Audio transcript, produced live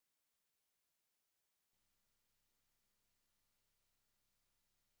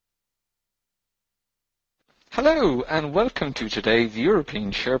Hello and welcome to today's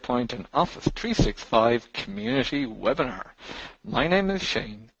European SharePoint and Office 365 Community Webinar. My name is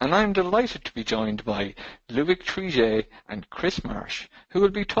Shane and I'm delighted to be joined by Loic Triger and Chris Marsh, who will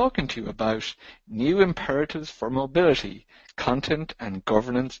be talking to you about new imperatives for mobility, content and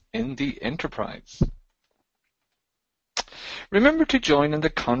governance in the enterprise. Remember to join in the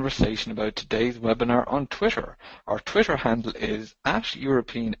conversation about today's webinar on Twitter. Our Twitter handle is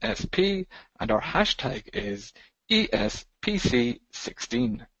 @EuropeanSP and our hashtag is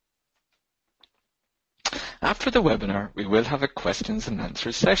ESPC16. After the webinar, we will have a questions and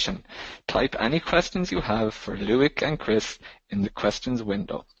answers session. Type any questions you have for Loic and Chris in the questions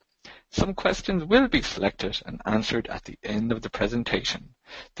window. Some questions will be selected and answered at the end of the presentation.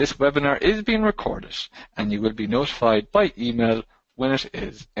 This webinar is being recorded and you will be notified by email when it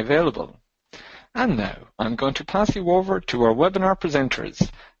is available. And now I'm going to pass you over to our webinar presenters.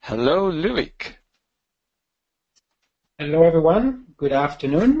 Hello, Loic. Hello, everyone. Good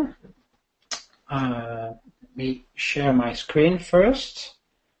afternoon. Let me share my screen first.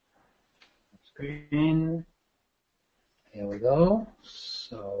 Here we go.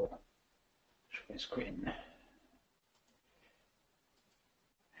 So, share screen.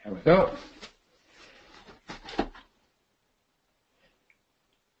 Here we go.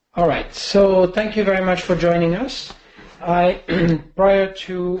 All right. So, thank you very much for joining us. Prior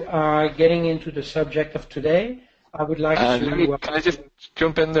to getting into the subject of today, I would like to... Loic, can I just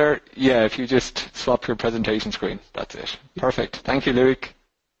jump in there? Yeah, if you just swap your presentation screen, that's it. Perfect. Thank you, Loic.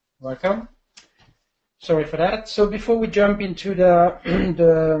 Welcome. Sorry for that. So before we jump into the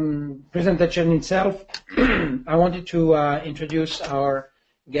presentation itself, I wanted to introduce our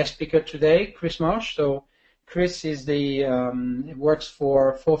guest speaker today, Chris Marsh. So Chris is works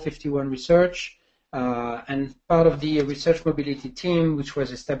for 451 Research and part of the research mobility team, which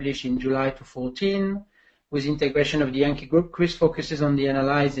was established in July 2014. With integration of the Yankee Group, Chris focuses on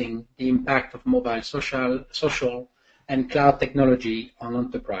analyzing the impact of mobile, social, and cloud technology on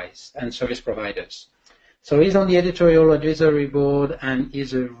enterprise and service providers. So he's on the editorial advisory board and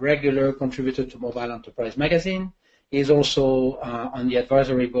is a regular contributor to Mobile Enterprise magazine. He is also on the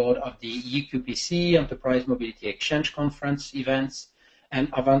advisory board of the EQPC, Enterprise Mobility Exchange Conference events,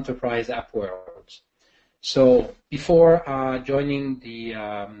 and of Enterprise App World. So before joining the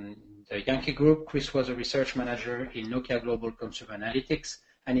Yankee Group, Chris was a research manager in Nokia Global Consumer Analytics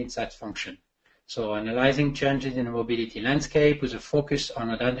and Insights function. So analyzing changes in the mobility landscape with a focus on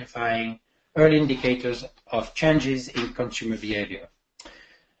identifying early indicators of changes in consumer behavior.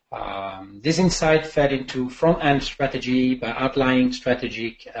 This insight fed into front-end strategy by outlining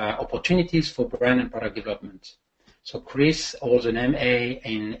strategic opportunities for brand and product development. So Chris holds an MA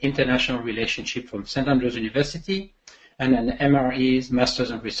in International Relationship from St. Andrews University and an MRE's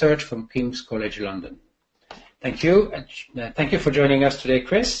Masters in Research from King's College London. Thank you. Thank you for joining us today,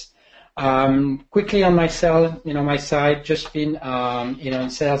 Chris. Quickly on myself, my side, just been, in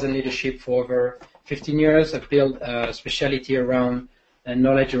sales and leadership for over 15 years. I've built a specialty around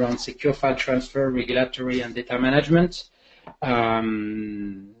knowledge around secure file transfer, regulatory and data management,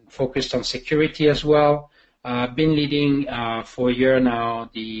 focused on security as well. I've been leading for a year now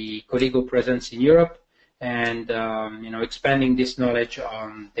the Colligo presence in Europe and, expanding this knowledge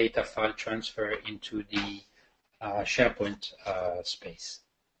on data file transfer into the SharePoint space.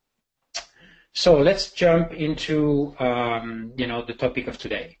 So let's jump into, the topic of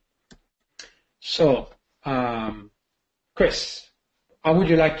today. So, Chris, how would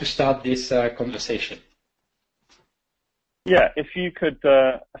you like to start this conversation? Yeah, if you could,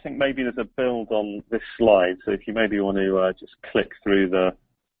 I think maybe there's a build on this slide. So if you maybe want to just click through the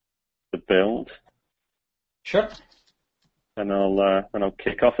build. Sure. And I'll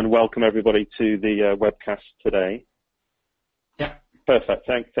kick off and welcome everybody to the webcast today. Yeah. Perfect.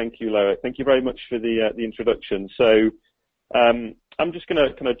 Thank you, Loic. Thank you very much for the introduction. So I'm just going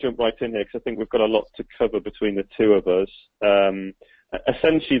to kind of jump right in here because I think we've got a lot to cover between the two of us.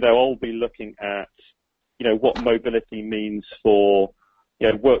 Essentially, they'll all be looking at, what mobility means for,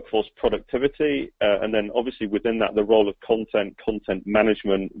 workforce productivity, and then obviously within that, the role of content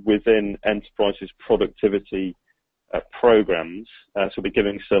management within enterprises' productivity programs. So we'll be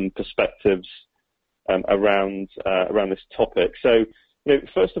giving some perspectives around this topic. So,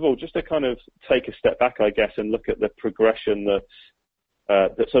 first of all, just to kind of take a step back, I guess, and look at the progression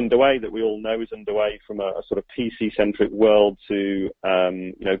that's underway, that we all know is underway from a sort of PC-centric world to,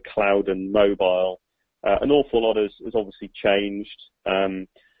 cloud and mobile. An awful lot has obviously changed.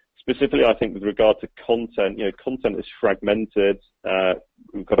 Specifically, I think with regard to content, content is fragmented.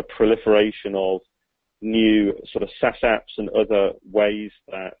 We've got a proliferation of new sort of SaaS apps and other ways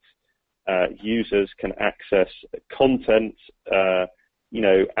that users can access content,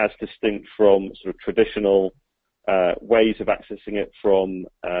 as distinct from sort of traditional ways of accessing it from,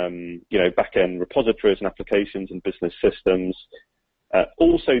 back-end repositories and applications and business systems.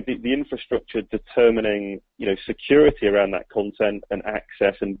 Also, the infrastructure determining, security around that content and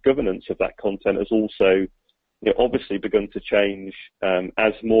access and governance of that content has also, obviously begun to change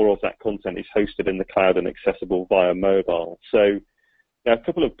as more of that content is hosted in the cloud and accessible via mobile. So, a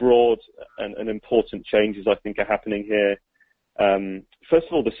couple of broad and important changes I think are happening here. First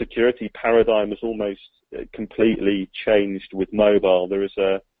of all, the security paradigm has almost completely changed with mobile. There is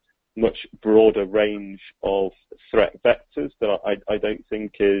a much broader range of threat vectors that I don't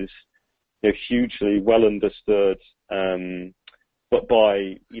think is hugely well understood, but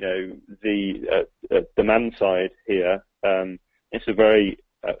by the demand side here, it's a very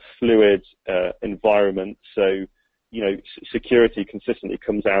fluid environment. So security consistently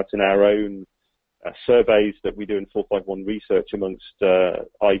comes out in our own surveys that we do in 451 research amongst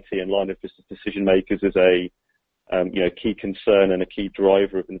IT and line of business decision makers as a key concern and a key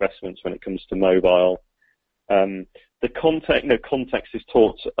driver of investments when it comes to mobile. The context is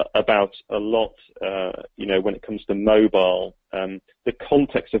talked about a lot, when it comes to mobile. The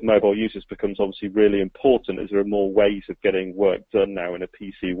context of mobile users becomes obviously really important as there are more ways of getting work done now in a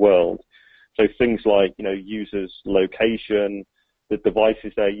PC world. So things like, users' location, the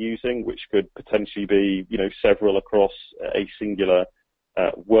devices they're using, which could potentially be, several across a singular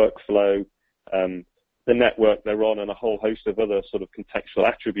workflow, the network they're on, and a whole host of other sort of contextual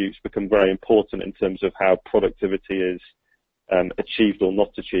attributes become very important in terms of how productivity is achieved or not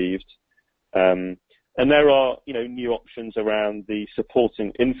achieved. And there are, new options around the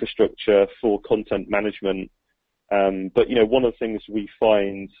supporting infrastructure for content management. But, one of the things we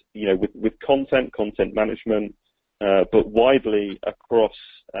find, with content management, but widely across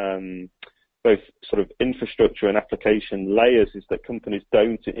both sort of infrastructure and application layers, is that companies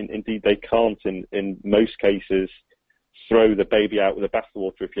don't, indeed they can't in most cases, throw the baby out with the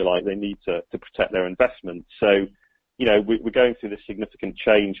bathwater, if you like. They need to protect their investment. So, we're going through this significant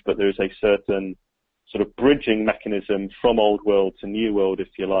change, but there is a certain sort of bridging mechanism from old world to new world, if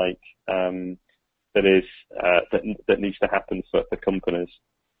you like, that needs to happen for companies.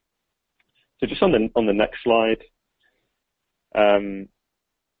 So just on the next slide.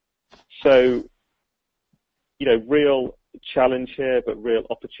 So, real challenge here, but real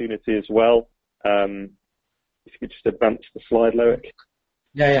opportunity as well. If you could just advance the slide, Loic.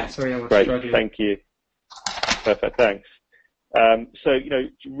 Yeah. Sorry, I was Great, struggling. thank you. Perfect, thanks. So,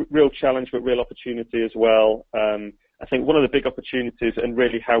 real challenge, but real opportunity as well. I think one of the big opportunities, and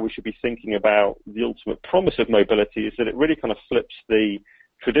really how we should be thinking about the ultimate promise of mobility, is that it really kind of flips the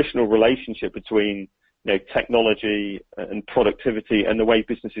traditional relationship between technology and productivity and the way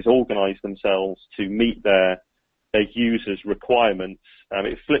businesses organize themselves to meet their users' requirements.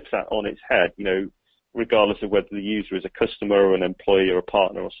 It flips that on its head, regardless of whether the user is a customer or an employee or a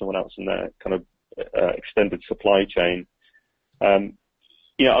partner or someone else in their kind of extended supply chain.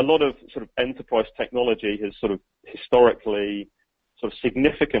 A lot of sort of enterprise technology has sort of historically sort of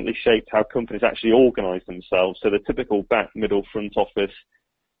significantly shaped how companies actually organize themselves. So the typical back, middle, front office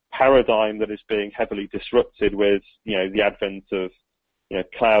paradigm that is being heavily disrupted with, the advent of,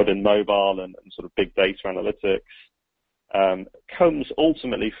 cloud and mobile and sort of big data analytics, comes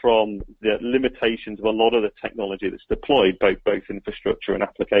ultimately from the limitations of a lot of the technology that's deployed, both infrastructure and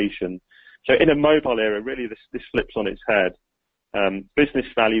application. So in a mobile era, really this flips on its head. Business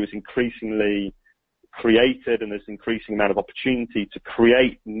value is increasingly created, and there's an increasing amount of opportunity to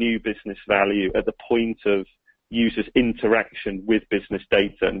create new business value at the point of users' interaction with business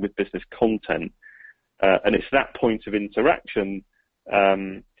data and with business content. And it's that point of interaction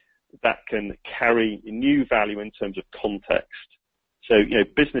that can carry new value in terms of context. So,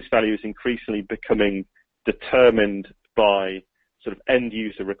 business value is increasingly becoming determined by sort of end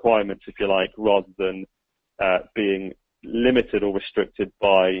user requirements, if you like, rather than being limited or restricted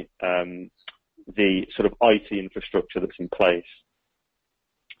by the sort of IT infrastructure that's in place.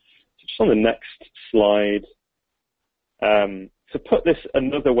 So just on the next slide, to put this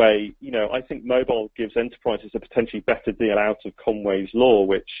another way, I think mobile gives enterprises a potentially better deal out of Conway's law,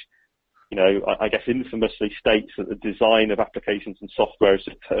 which, I guess infamously states that the design of applications and software is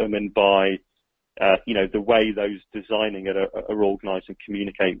determined by, the way those designing it are organized and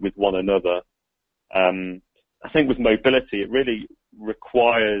communicate with one another. I think with mobility, it really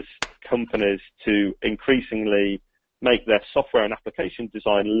requires companies to increasingly make their software and application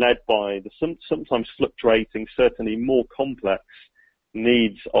design led by the sometimes fluctuating, certainly more complex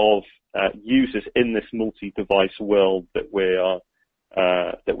needs of users in this multi-device world that we are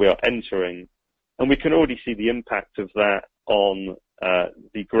that we are entering. And we can already see the impact of that on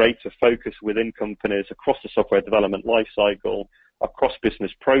the greater focus within companies across the software development lifecycle, across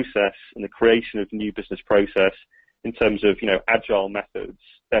business process and the creation of new business process in terms of, agile methods,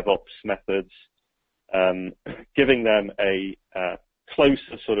 DevOps methods, giving them a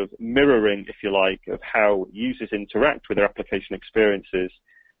closer sort of mirroring, if you like, of how users interact with their application experiences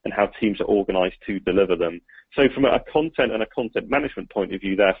and how teams are organized to deliver them. So from a content and a content management point of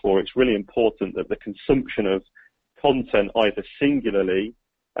view, therefore, it's really important that the consumption of content either singularly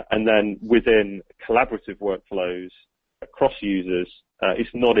and then within collaborative workflows across users is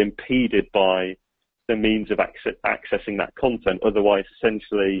not impeded by the means of accessing that content. Otherwise,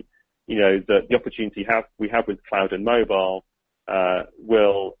 essentially, the opportunity we have with cloud and mobile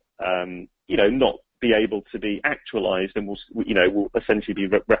will, not be able to be actualized, and will essentially be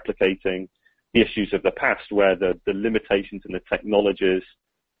replicating the issues of the past, where the limitations in the technologies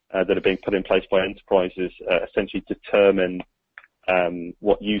that are being put in place by enterprises essentially determine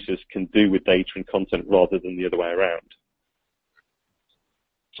what users can do with data and content rather than the other way around.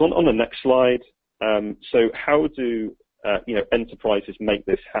 So on the next slide, so how do enterprises make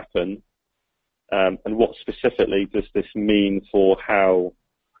this happen, and what specifically does this mean for how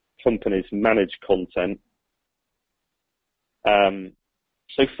companies manage content?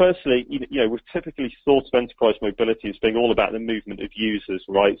 So firstly, we've typically thought of enterprise mobility as being all about the movement of users,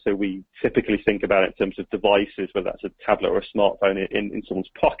 right? So we typically think about it in terms of devices, whether that's a tablet or a smartphone in someone's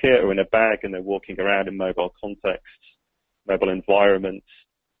pocket or in a bag, and they're walking around in mobile contexts, mobile environments.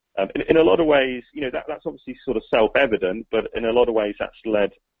 In a lot of ways, that's obviously sort of self-evident, but in a lot of ways that's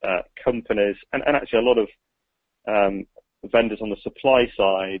led companies and actually a lot of vendors on the supply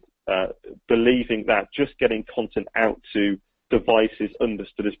side believing that just getting content out to devices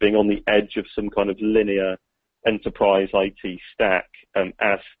understood as being on the edge of some kind of linear enterprise IT stack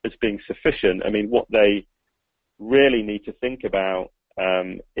as being sufficient. I mean, what they really need to think about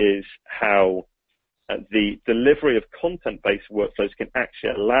is how the delivery of content-based workflows can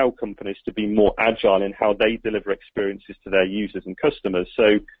actually allow companies to be more agile in how they deliver experiences to their users and customers.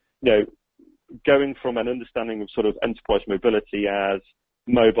 So, going from an understanding of sort of enterprise mobility as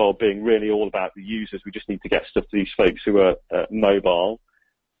mobile being really all about the users, we just need to get stuff to these folks who are mobile,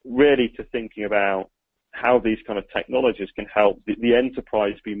 really to thinking about how these kind of technologies can help the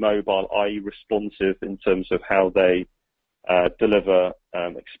enterprise be mobile, i.e. responsive in terms of how they deliver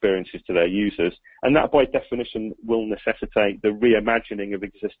experiences to their users. And that by definition will necessitate the reimagining of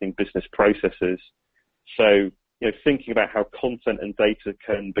existing business processes. So, thinking about how content and data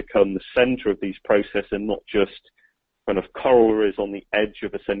can become the center of these processes and not just kind of corollaries on the edge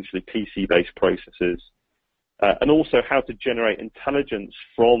of essentially PC-based processes. And also how to generate intelligence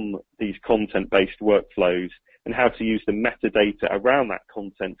from these content-based workflows and how to use the metadata around that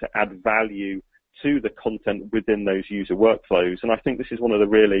content to add value to the content within those user workflows. And I think this is one of the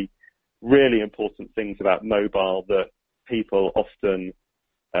really, really important things about mobile that people often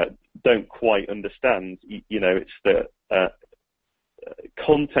don't quite understand. It's the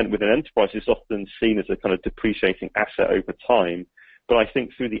content within enterprise is often seen as a kind of depreciating asset over time. But I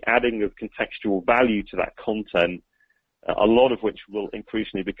think through the adding of contextual value to that content, a lot of which will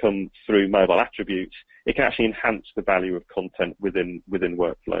increasingly become through mobile attributes, it can actually enhance the value of content within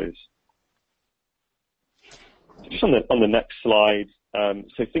workflows. So just on the next slide,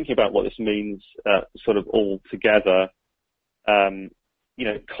 so thinking about what this means sort of all together,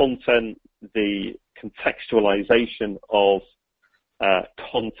 content, the contextualization of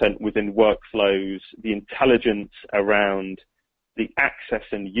content within workflows, the intelligence around the access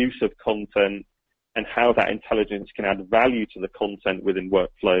and use of content, and how that intelligence can add value to the content within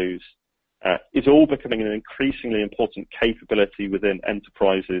workflows is all becoming an increasingly important capability within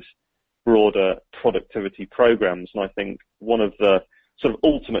enterprises' broader productivity programs. And I think one of the sort of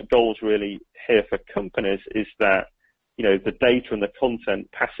ultimate goals really here for companies is that, the data and the content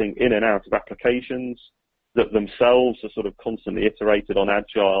passing in and out of applications that themselves are sort of constantly iterated on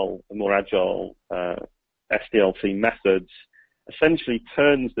more agile SDLC methods, essentially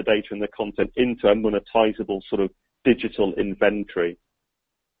turns the data and the content into a monetizable sort of digital inventory.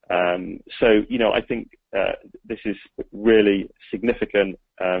 So, I think this is really significant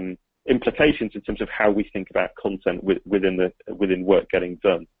implications in terms of how we think about content within work getting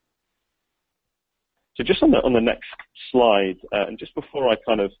done. So just on the next slide, and just before I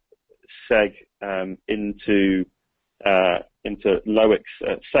kind of seg into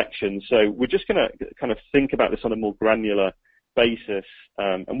Loic's section, so we're just going to kind of think about this on a more granular basis,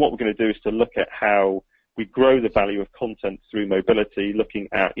 and what we're going to do is to look at how we grow the value of content through mobility, looking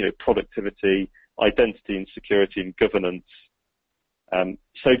at productivity, identity and security and governance.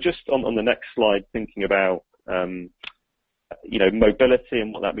 So just on the next slide, thinking about mobility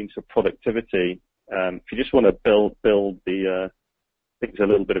and what that means for productivity. If you just want to build the, I think there's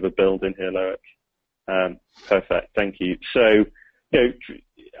a little bit of a build in here, Loic. Perfect, thank you. So,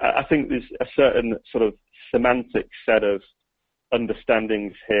 I think there's a certain sort of semantic set of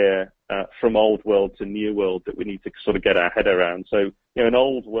understandings here from old world to new world that we need to sort of get our head around. So, in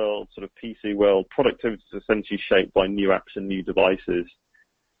old world, sort of PC world, productivity is essentially shaped by new apps and new devices.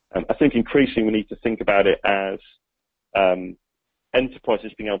 I think increasingly we need to think about it as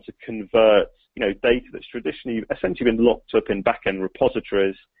enterprises being able to convert, data that's traditionally essentially been locked up in back-end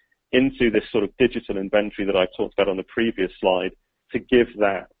repositories into this sort of digital inventory that I talked about on the previous slide, to give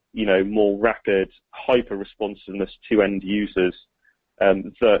that, more rapid hyper responsiveness to end users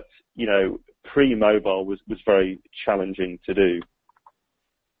that, pre-mobile was very challenging to do.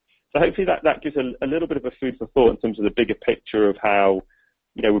 So hopefully that gives a little bit of a food for thought in terms of the bigger picture of how,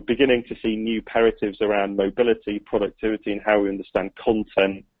 we're beginning to see new imperatives around mobility, productivity, and how we understand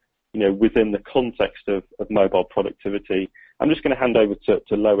content, within the context of mobile productivity. I'm just going to hand over to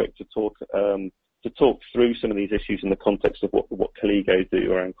Loic to talk through some of these issues in the context of what Colligo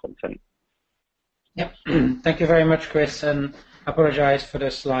do around content. Yeah, thank you very much, Chris, and apologize for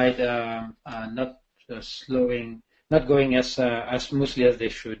the slide not going as smoothly as they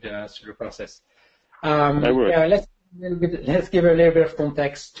should through the process. No worries. Yeah, let's give a little bit of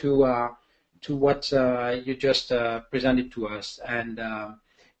context to what you just presented to us, and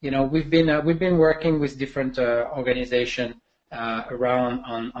we've been working with different organizations around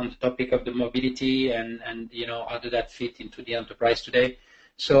on the topic of the mobility and how does that fit into the enterprise today.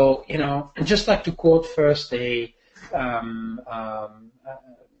 So I'd just like to quote first a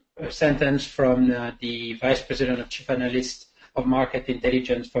sentence from the Vice President of Chief Analyst of Market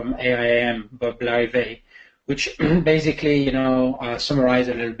Intelligence from AIM, Bob Larivey, which basically summarize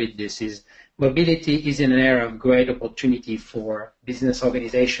a little bit. This is: mobility is an area of great opportunity for business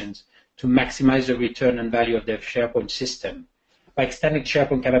organizations to maximize the return and value of their SharePoint system by extending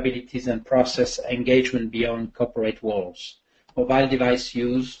SharePoint capabilities and process engagement beyond corporate walls. Mobile device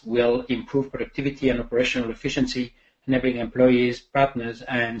use will improve productivity and operational efficiency, enabling employees, partners,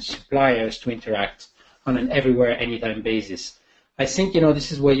 and suppliers to interact on an everywhere, anytime basis. I think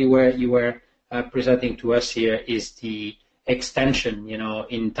this is where you were presenting to us here, is the extension,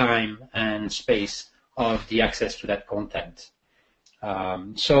 in time and space of the access to that content.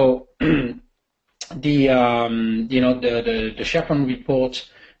 So the SharePoint report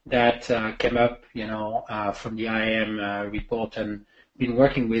that came up, from the IAM report, and been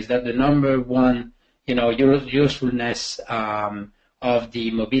working with that, the number one, usefulness of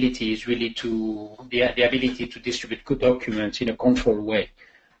the mobility is really to the ability to distribute good documents in a controlled way.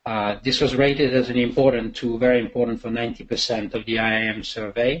 This was rated as very important for 90% of the IAM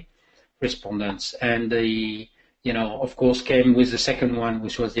survey respondents, and of course, came with the second one,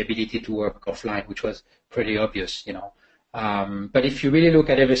 which was the ability to work offline, which was pretty obvious, But if you really look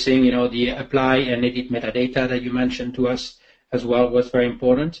at everything, the apply and edit metadata that you mentioned to us as well was very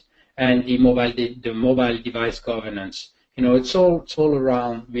important, and the mobile device governance. It's all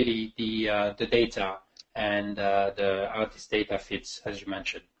around really the data and how this data fits, as you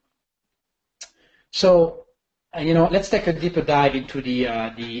mentioned. So, let's take a deeper dive into the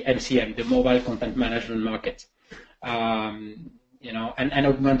MCM, the mobile content management market, and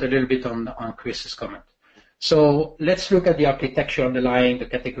augment a little bit on Chris's comment. So let's look at the architecture underlying the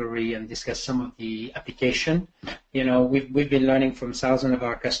category and discuss some of the application. We've been learning from thousands of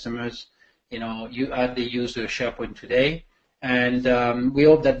our customers, how they use the SharePoint today, and we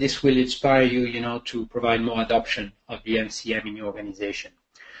hope that this will inspire you, to provide more adoption of the MCM in your organization.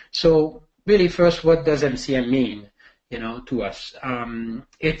 So really, first, what does MCM mean, to us?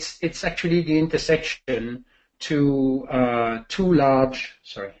 It's actually the intersection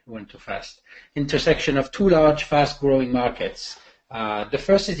intersection of two large, fast-growing markets. The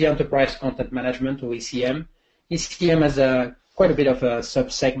first is the enterprise content management, or ECM. ECM has quite a bit of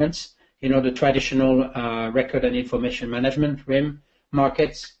sub-segments. The traditional record and information management, RIM,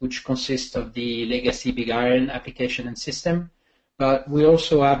 markets, which consist of the legacy big iron application and system. But we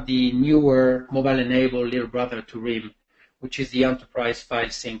also have the newer mobile-enabled little brother to RIM, which is the enterprise file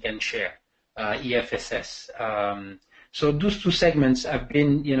sync and share, EFSS. So those two segments have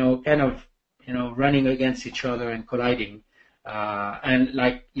been, running against each other and colliding.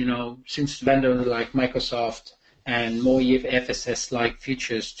 And since vendors like Microsoft and more EFSS-like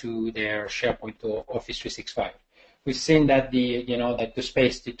features to their SharePoint or Office 365, we've seen that the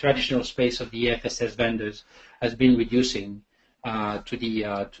traditional space of the EFSS vendors has been reducing to the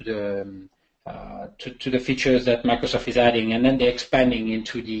to the features that Microsoft is adding, and then they're expanding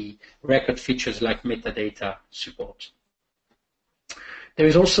into the record features like metadata support. There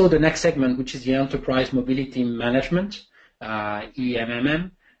is also the next segment, which is the Enterprise Mobility Management,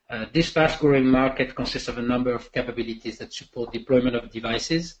 EMMM. This fast-growing market consists of a number of capabilities that support deployment of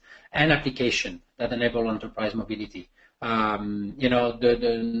devices and applications that enable enterprise mobility. The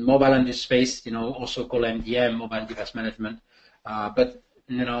mobile interface, also called MDM, Mobile Device Management, but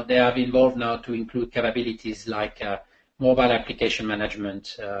they have evolved now to include capabilities like mobile application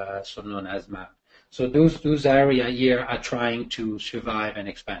management, so known as MAP. So those areas here are trying to survive and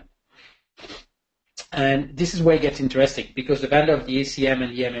expand. And this is where it gets interesting, because the vendor of the ACM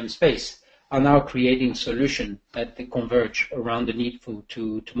and EMM space are now creating solutions that converge around the need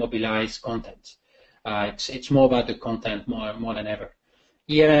to mobilize content. It's more about the content more than ever.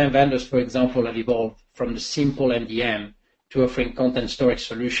 EMM vendors, for example, have evolved from the simple MDM to offering content storage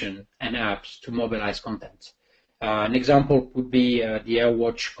solution and apps to mobilize content. An example would be the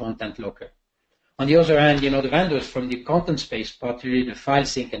AirWatch Content Locker. On the other hand, the vendors from the content space, particularly the file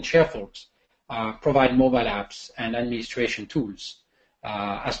sync and share folks, provide mobile apps and administration tools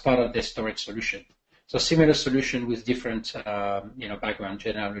as part of their storage solution. So similar solution with different background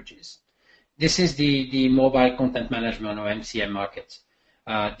genealogies. This is the mobile content management or MCM market.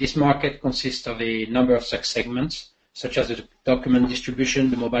 This market consists of a number of segments, such as the document distribution,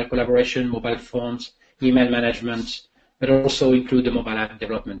 the mobile collaboration, mobile forms, email management, but also include the mobile app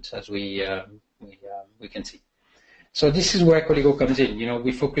development, as we can see. So this is where Colligo comes in.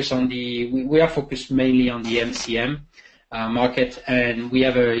 We focus on we are focused mainly on the MCM market, and we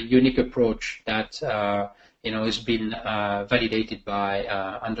have a unique approach that has been validated by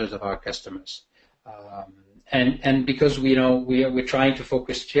hundreds of our customers. And because we're trying to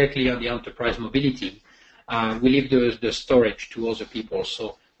focus strictly on the enterprise mobility, we leave the storage to other people.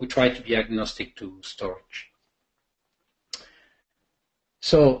 So we try to be agnostic to storage.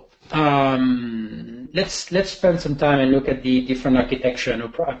 So let's spend some time and look at the different architecture and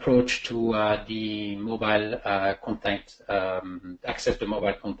approach to the mobile content, access to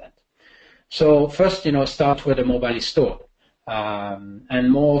mobile content. So first, start where the mobile is stored. And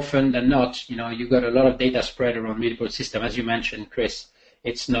more often than not, you got a lot of data spread around multiple systems. As you mentioned, Chris,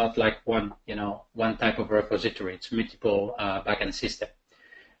 it's not like one type of repository. It's multiple backend system,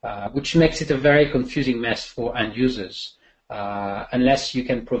 which makes it a very confusing mess for end users. Unless you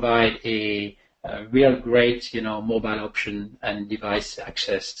can provide a real great, mobile option and device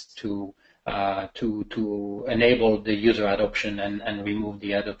access to enable the user adoption and remove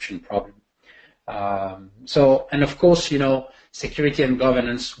the adoption problem. And of course, security and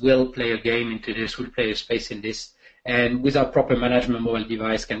governance will play a game into this, will play a space in this, and without proper management, mobile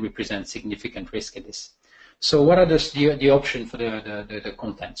device can represent significant risk in this. So what are the options for the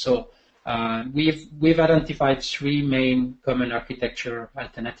content? So we've identified three main common architecture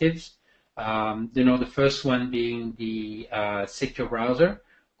alternatives. The first one being the secure browser,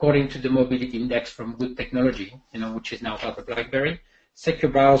 according to the mobility index from Good Technology, which is now part of BlackBerry.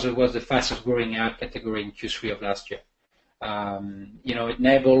 Secure browser was the fastest growing app category in Q3 of last year. It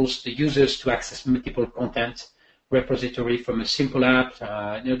enables the users to access multiple content repository from a simple app.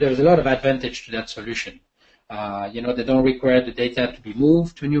 There's a lot of advantage to that solution. They don't require the data to be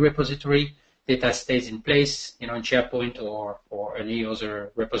moved to a new repository. Data stays in place, in SharePoint or any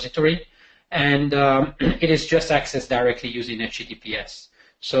other repository. And it is just accessed directly using HTTPS.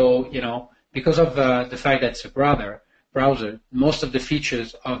 So, because of the fact that it's a browser, most of the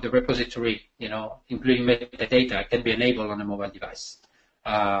features of the repository, including metadata, can be enabled on a mobile device.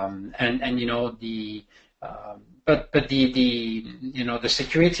 But the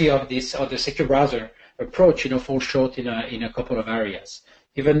security of this, or the secure browser approach, falls short in a couple of areas.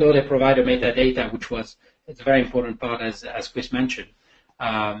 Even though they provide a metadata, which it's a very important part, as Chris mentioned.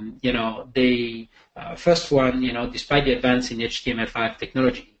 The first one, despite the advance in HTML5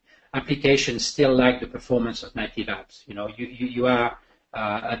 technology, applications still lack the performance of native apps. You are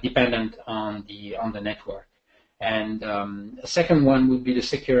dependent on the network. And a second one would be the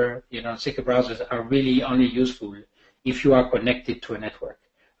secure browsers are really only useful if you are connected to a network.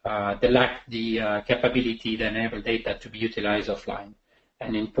 They lack the capability to enable data to be utilized offline.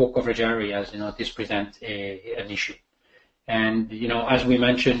 And in poor coverage areas, this presents an issue. And, as we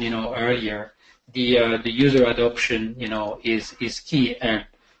mentioned, earlier, the user adoption, is key. And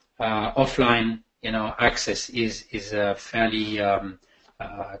offline, access is fairly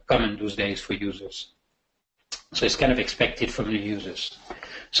common these days for users. So it's kind of expected from the users.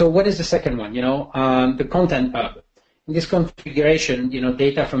 So what is the second one? The content hub. In this configuration,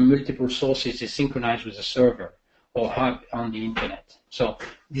 data from multiple sources is synchronized with the server or hub on the internet. So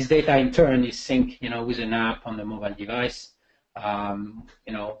this data in turn is synced, with an app on the mobile device.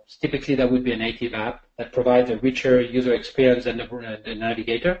 Typically that would be a native app that provides a richer user experience than the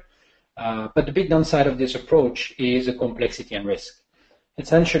navigator. But the big downside of this approach is the complexity and risk.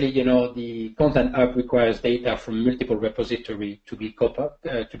 Essentially, the content hub requires data from multiple repositories to be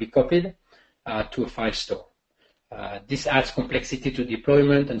copied to a file store. This adds complexity to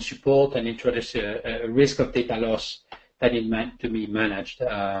deployment and support and introduces a risk of data loss that is meant to be managed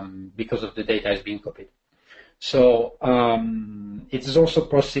because of the data is being copied. So it is also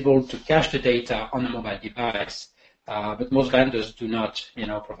possible to cache the data on a mobile device, but most vendors do not,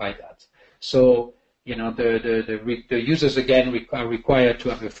 provide that. So, the users again are required to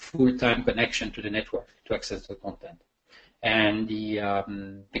have a full-time connection to the network to access the content. And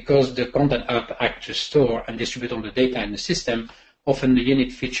because the content hub acts to store and distribute all the data in the system, often the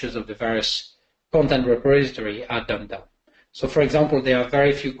unique features of the various content repository are dumbed down. So, for example, there are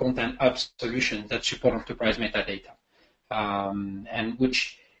very few content hub solutions that support enterprise metadata, and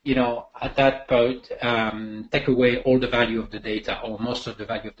which, at that point, take away all the value of the data or most of the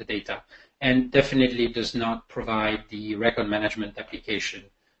value of the data, and definitely does not provide the record management application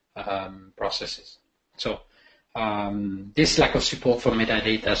processes. So, this lack of support for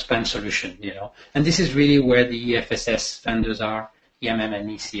metadata span solution, and this is really where the EFSS vendors are, EMM and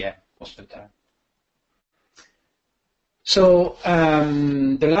ECM most of the time. So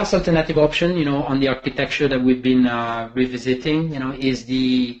the last alternative option, on the architecture that we've been revisiting, is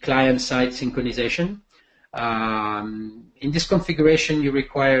the client-side synchronization. In this configuration, you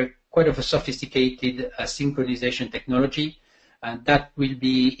require quite of a sophisticated synchronization technology, and that will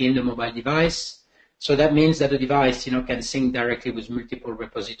be in the mobile device. So that means that the device, can sync directly with multiple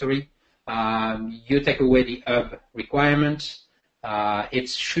repository. You take away the hub requirements. It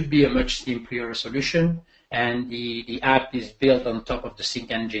should be a much simpler solution. And the app is built on top of the sync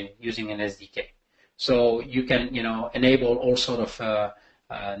engine using an SDK. So you can, enable all sort of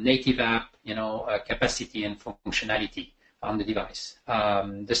native app, capacity and functionality on the device.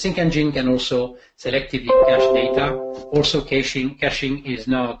 The sync engine can also selectively cache data. Also, caching is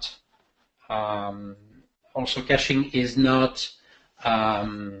not.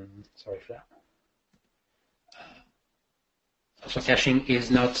 Sorry for that. Also, caching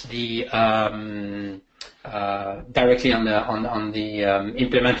is not the directly on the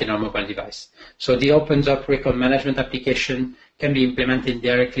implemented on mobile device. So the opens up record management application can be implemented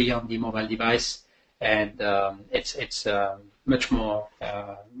directly on the mobile device, and it's much more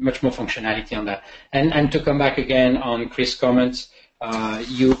functionality on that. And to come back again on Chris' comments,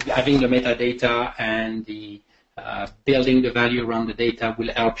 you having the metadata and the building the value around the data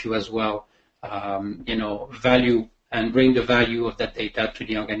will help you as well. Value and bring the value of that data to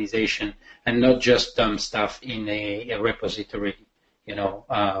the organization, and not just dump stuff in a repository,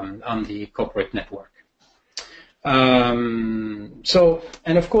 on the corporate network. So,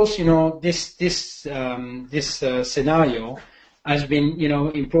 and of course, this scenario has been,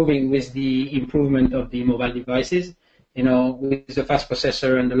 improving with the improvement of the mobile devices, with the fast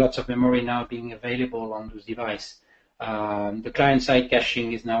processor and the lots of memory now being available on those devices. The client-side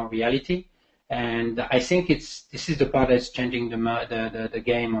caching is now a reality. And I think this is the part that's changing the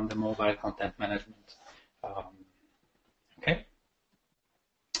game on the mobile content management. Okay.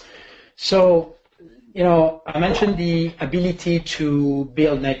 So, I mentioned the ability to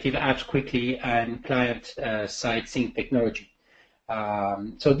build native apps quickly and client-side sync technology.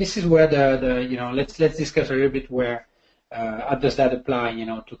 So this is where let's discuss a little bit where how does that apply,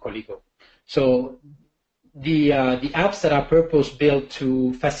 to Colligo. So the apps that are purpose-built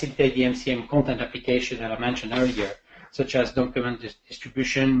to facilitate the MCM content application that I mentioned earlier, such as document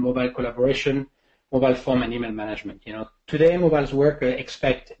distribution, mobile collaboration, mobile form, and email management. Today mobiles workers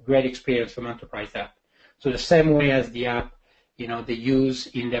expect great experience from enterprise app. So the same way as the app, they use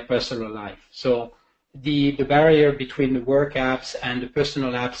in their personal life. So the barrier between the work apps and the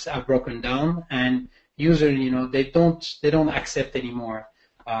personal apps are broken down, and users, they don't accept anymore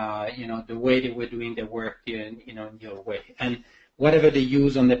the way they were doing their work, in your way. And whatever they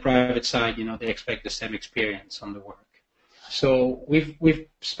use on the private side, they expect the same experience on the work. So we've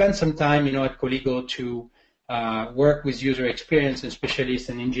spent some time, at Colligo to work with user experience and specialists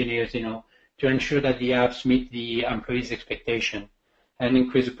and engineers, to ensure that the apps meet the employees' expectation and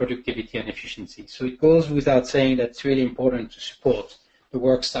increase the productivity and efficiency. So it goes without saying that it's really important to support the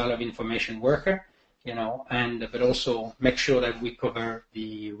work style of information worker, but also make sure that we cover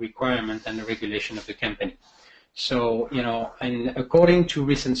the requirement and the regulation of the company. So, and according to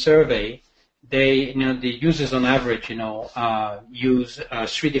recent survey, the users on average, use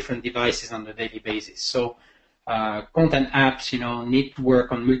 3 different devices on a daily basis. So content apps, need to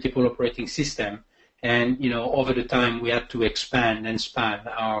work on multiple operating systems. And, over the time, we had to expand and span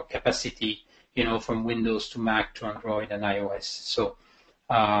our capacity, from Windows to Mac to Android and iOS. So,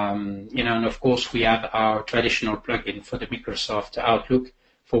 and of course, we have our traditional plugin for the Microsoft Outlook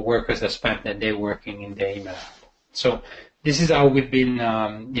for workers that spend their day working in the email. So this is how we've been,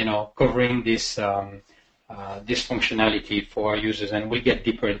 covering this this functionality for our users, and we'll get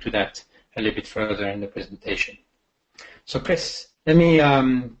deeper into that a little bit further in the presentation. So Chris, let me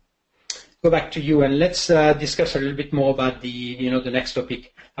go back to you, and let's discuss a little bit more about the, the next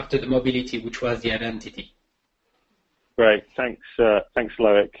topic after the mobility, which was the identity. Great, thanks,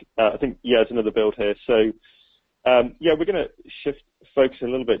 Loic. I think there's another build here. So we're going to shift focus a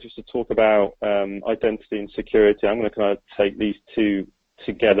little bit just to talk about identity and security. I'm going to kind of take these two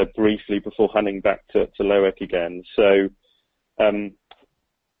together briefly before handing back to Loic again. So,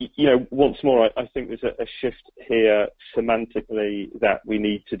 once more, I think there's a shift here semantically that we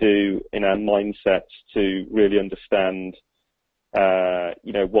need to do in our mindsets to really understand,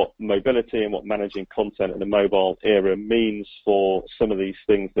 what mobility and what managing content in the mobile era means for some of these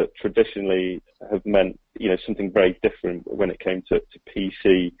things that traditionally have meant, something very different when it came to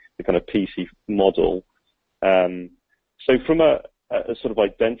PC, the kind of PC model. So from a sort of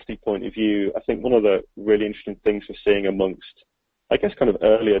identity point of view, I think one of the really interesting things we're seeing amongst, I guess, kind of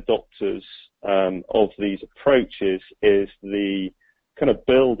early adopters of these approaches is the kind of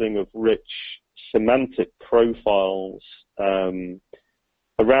building of rich semantic profiles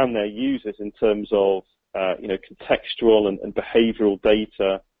around their users in terms of, contextual and behavioral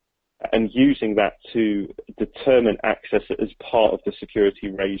data, and using that to determine access as part of the security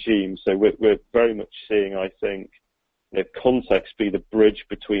regime. So we're very much seeing, I think, context be the bridge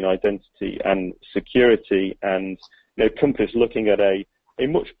between identity and security, and companies looking at a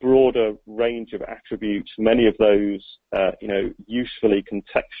much broader range of attributes, many of those, usefully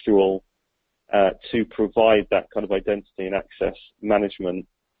contextual, to provide that kind of identity and access management.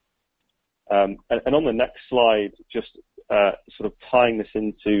 And on the next slide, just sort of tying this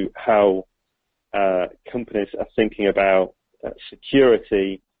into how companies are thinking about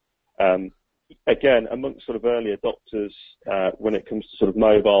security. Again, amongst sort of early adopters, when it comes to sort of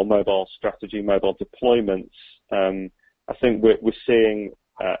mobile strategy, mobile deployments, I think we're seeing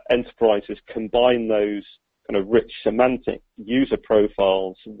enterprises combine those kind of rich semantic user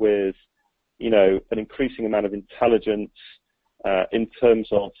profiles with, an increasing amount of intelligence in terms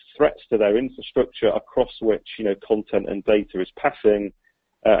of threats to their infrastructure across which, content and data is passing,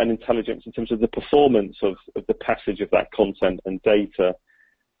 and intelligence in terms of the performance of the passage of that content and data,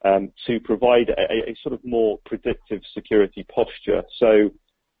 to provide a sort of more predictive security posture. So,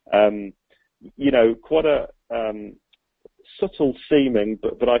 quite a subtle seeming,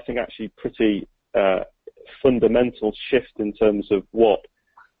 but I think actually pretty fundamental shift in terms of what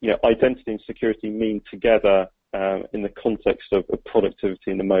identity and security mean together in the context of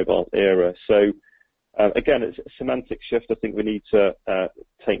productivity in the mobile era. So again, it's a semantic shift I think we need to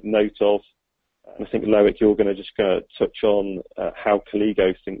take note of. And I think, Loic, you're going to just touch on how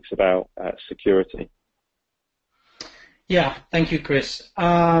Colligo thinks about security. Yeah, thank you, Chris.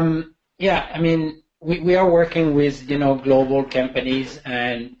 I mean, we are working with, global companies,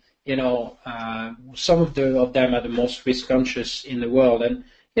 and, some of them are the most risk conscious in the world. And,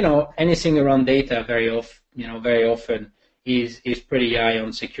 anything around data very often is pretty high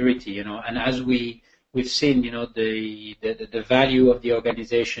on security, and as we've seen, the value of the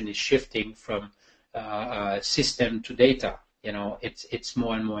organization is shifting from system to data. It's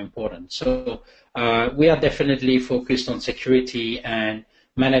more and more important. So we are definitely focused on security and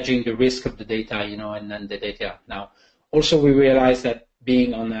managing the risk of the data, and then the data. Now, also we realize that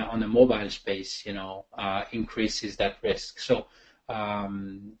being on a mobile space, increases that risk. So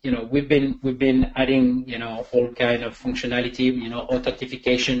we've been adding, all kind of functionality.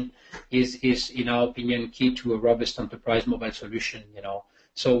 Authentication is, in our opinion, key to a robust enterprise mobile solution.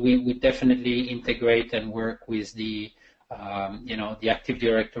 So we definitely integrate and work with the, the Active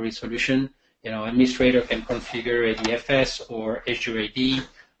Directory solution. Administrator can configure ADFS or Azure AD,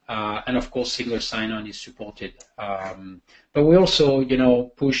 and of course, single sign-on is supported. But we also,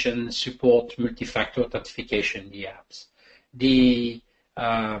 push and support multi-factor authentication in the apps.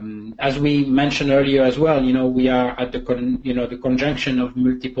 As we mentioned earlier as well, we are at the conjunction of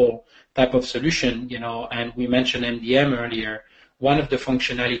multiple type of solution, and we mentioned MDM earlier. One of the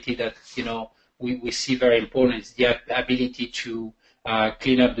functionality that, we see very important is the ability to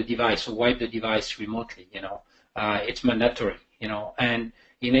clean up the device or wipe the device remotely. It's mandatory, and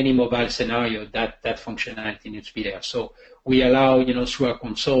in any mobile scenario, that functionality needs to be there. So we allow, through our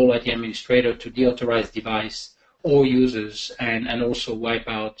console at the administrator to deauthorize device or users and also wipe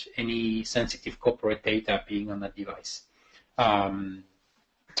out any sensitive corporate data being on that device. And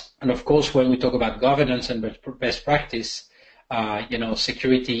of course, when we talk about governance and best practice,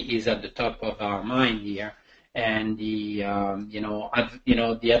 security is at the top of our mind here. And the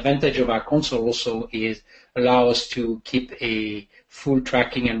advantage of our console also is allow us to keep a full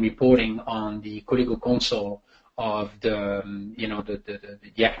tracking and reporting on the Colligo console of the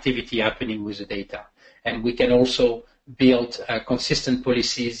activity happening with the data. And we can also build consistent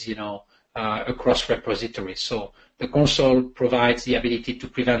policies, across repositories. So the console provides the ability to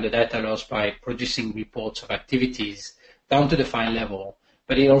prevent the data loss by producing reports of activities down to the file level.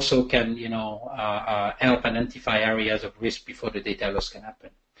 But it also can, help identify areas of risk before the data loss can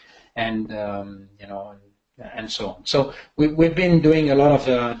happen, and and so on. So we've been doing a lot of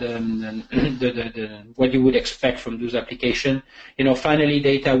what you would expect from those applications. Finally,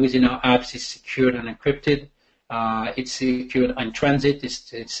 data within our apps is secured and encrypted. It's secured in transit.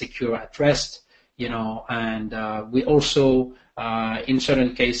 It's secure at rest. And we also, in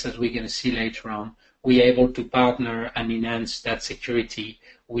certain cases, we're going to see later on, we're able to partner and enhance that security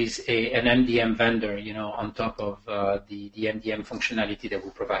with an MDM vendor, on top of the MDM functionality that we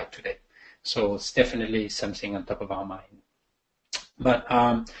provide today. So it's definitely something on top of our mind. But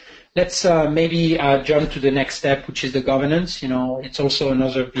let's maybe jump to the next step, which is the governance. It's also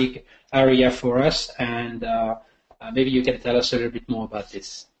another big area for us, and maybe you can tell us a little bit more about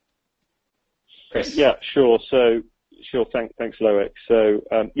this, Chris. Yeah, sure. Thanks, Loic. So,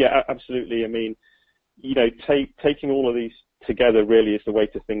 yeah, absolutely. I mean, taking all of these together really is the way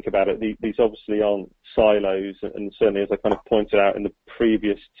to think about it. These obviously aren't silos, and certainly, as I kind of pointed out in the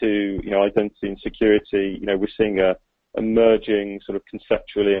previous two, identity and security, we're seeing a merging sort of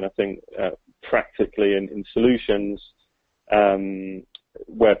conceptually and I think practically in solutions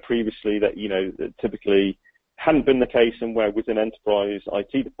where previously that typically hadn't been the case, and where within enterprise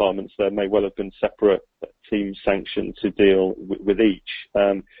IT departments there may well have been separate teams sanctioned to deal with each.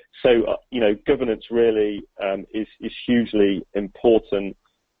 So governance really is hugely important,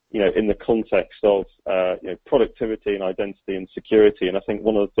 in the context of productivity and identity and security. And I think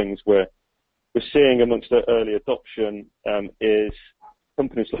one of the things we're seeing amongst the early adoption is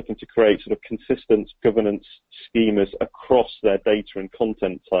companies looking to create sort of consistent governance schemas across their data and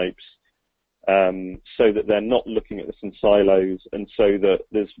content types. So that they're not looking at this in silos, and so that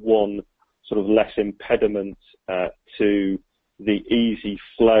there's one sort of less impediment to the easy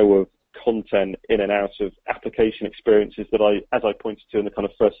flow of content in and out of application experiences that as I pointed to in the kind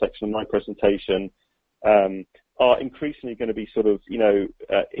of first section of my presentation, are increasingly going to be sort of,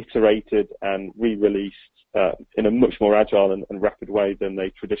 iterated and re-released in a much more agile and rapid way than they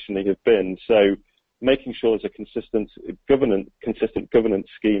traditionally have been. So making sure there's a consistent governance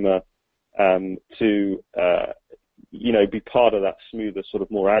schema to be part of that smoother, sort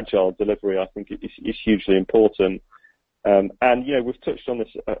of more agile delivery, I think is hugely important. And we've touched on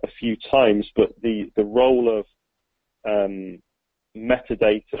this a few times, but the role of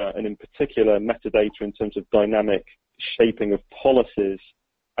metadata, and in particular metadata in terms of dynamic shaping of policies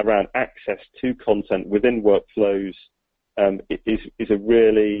around access to content within workflows, is a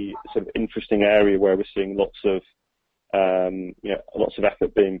really sort of interesting area where we're seeing lots of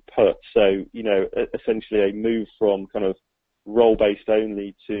effort being put. So, essentially a move from kind of role-based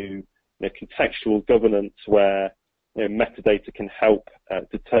only to contextual governance, where metadata can help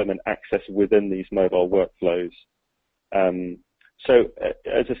determine access within these mobile workflows. So,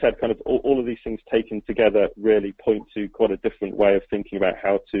 as I said, kind of all of these things taken together really point to quite a different way of thinking about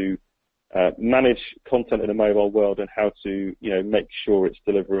how to manage content in a mobile world, and how to make sure it's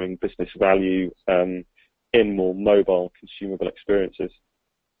delivering business value in more mobile consumable experiences.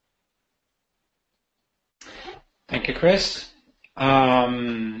 Thank you, Chris.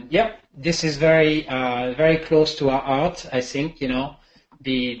 This is very very close to our heart, I think, the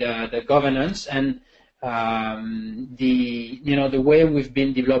governance, and the way we've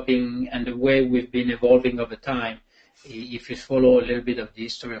been developing and the way we've been evolving over time. If you follow a little bit of the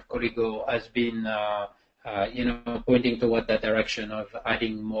history of Colligo, has been pointing toward that direction of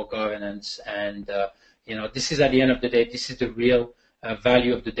adding more governance. And this is, at the end of the day, this is the real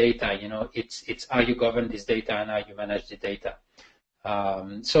value of the data. It's how you govern this data and how you manage the data.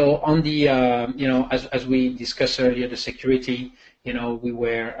 So on the as we discussed earlier, the security, we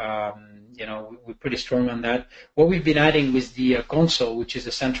were we're pretty strong on that. What we've been adding with the console, which is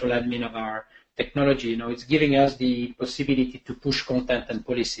the central admin of our technology, it's giving us the possibility to push content and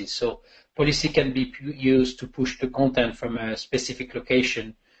policies. So policy can be used to push the content from a specific location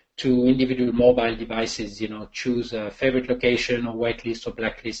to individual mobile devices, choose a favorite location or whitelist or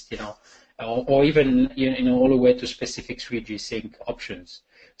blacklist, or even, all the way to specific 3G sync options.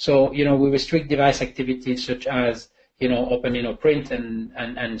 So, we restrict device activities such as, open, print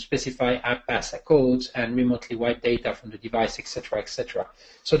and specify app pass codes and remotely wipe data from the device, etc., etc.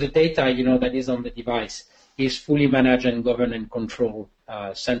 So the data, that is on the device is fully managed and governed and controlled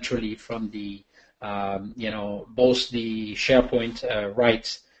centrally from the, both the SharePoint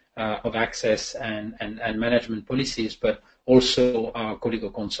rights of access and management policies, but also our Colligo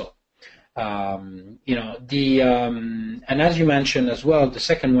console. And as you mentioned as well, the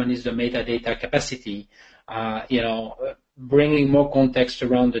second one is the metadata capacity. Bringing more context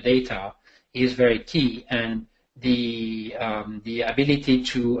around the data is very key, and the ability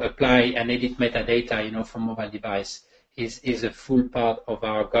to apply and edit metadata, from mobile device is a full part of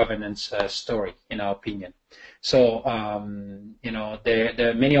our governance story, in our opinion. So,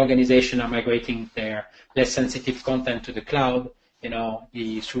 many organizations are migrating their less sensitive content to the cloud,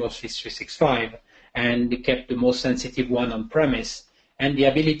 through Office 365, and they kept the most sensitive one on premise. And the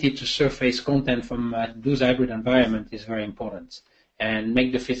ability to surface content from those hybrid environments is very important. And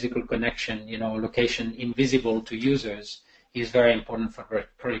make the physical connection, location invisible to users is very important for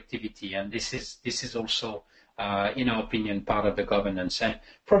productivity. And this is also, in our opinion, part of the governance, and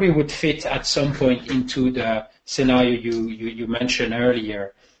probably would fit at some point into the scenario you mentioned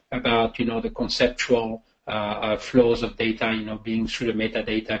earlier about, the conceptual flows of data, being through the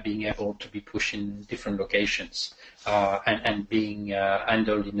metadata, being able to be pushed in different locations and being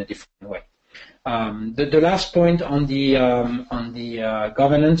handled in a different way. The last point on the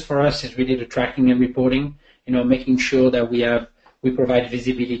governance for us is really the tracking and reporting. Making sure that we provide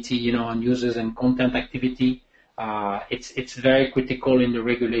visibility, on users and content activity. It's very critical in the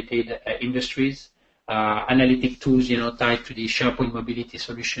regulated industries. Analytic tools, tied to the SharePoint mobility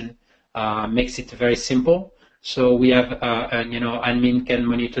solution. Makes it very simple. So we have, admin can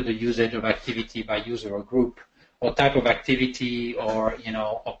monitor the usage of activity by user or group, or type of activity, or,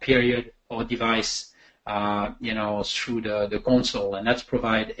 or period or device, through the console. And that's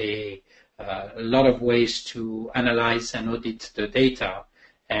provide a lot of ways to analyze and audit the data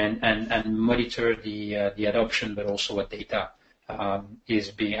and monitor the adoption, but also what data how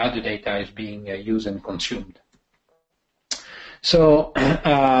the data is being used and consumed. So,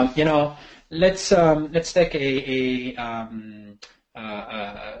 let's take a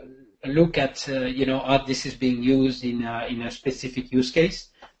look at, how this is being used in a specific use case.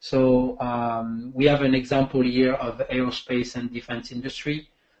 So, we have an example here of aerospace and defense industry.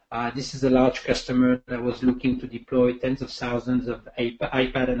 This is a large customer that was looking to deploy tens of thousands of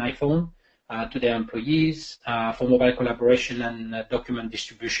iPad and iPhone to their employees for mobile collaboration and document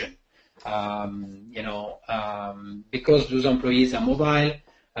distribution. Because those employees are mobile,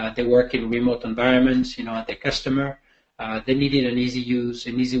 they work in remote environments, at their customer, they needed an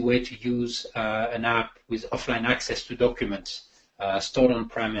easy way to use an app with offline access to documents stored on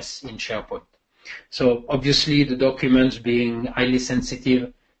premise in SharePoint. So obviously the documents being highly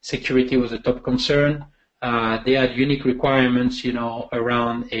sensitive, security was a top concern. They had unique requirements,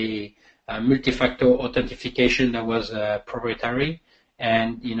 around a multi-factor authentication that was proprietary.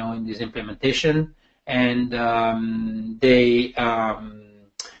 And in this implementation, and they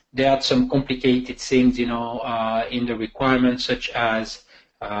had some complicated things, in the requirements, such as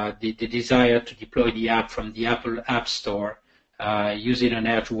the desire to deploy the app from the Apple App Store using an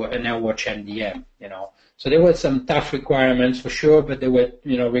AirWatch MDM. So there were some tough requirements for sure, but there were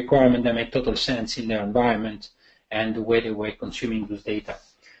requirements that made total sense in their environment and the way they were consuming those data.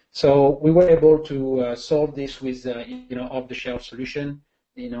 So we were able to solve this with off-the-shelf solution,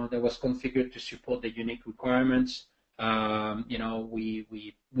 that was configured to support the unique requirements.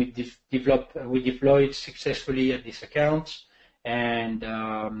 We deployed successfully at this account, and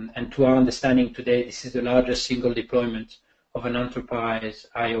to our understanding today, this is the largest single deployment of an enterprise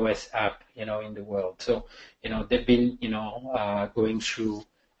iOS app, in the world. So, they've been, going through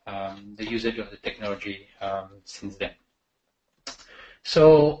the usage of the technology since then.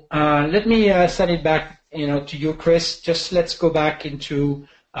 So let me send it back, to you, Chris. Just let's go back into,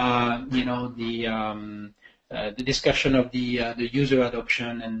 the discussion of the user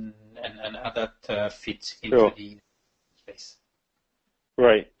adoption and how that fits into the space.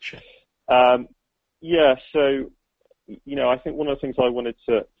 Right. Sure. Yeah. So, I think one of the things I wanted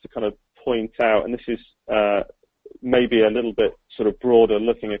to kind of point out, and this is maybe a little bit sort of broader,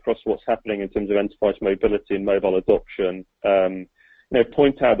 looking across what's happening in terms of enterprise mobility and mobile adoption.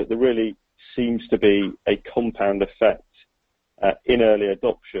 Point out that the really seems to be a compound effect in early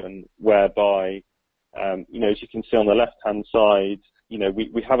adoption, whereby, as you can see on the left-hand side,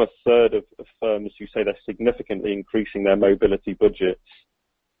 we have a third of firms who say they're significantly increasing their mobility budgets,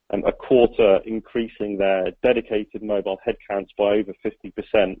 and a quarter increasing their dedicated mobile headcounts by over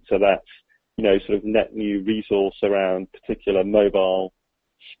 50%. So that's, sort of net new resource around particular mobile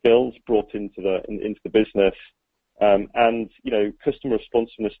skills brought into the business. And customer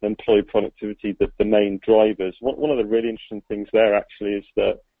responsiveness and employee productivity, the main drivers. One of the really interesting things there actually is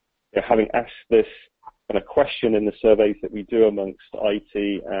that, having asked this kind of question in the surveys that we do amongst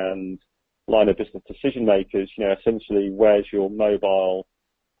IT and line of business decision makers, essentially, where's your mobile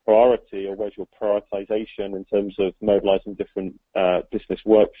priority, or where's your prioritization in terms of mobilizing different business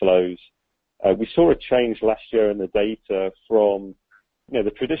workflows? We saw a change last year in the data from the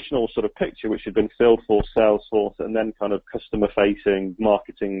traditional sort of picture, which had been Salesforce, and then kind of customer-facing,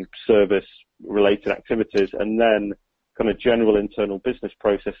 marketing, service-related activities, and then kind of general internal business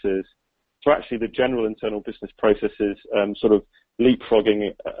processes. So actually, the general internal business processes sort of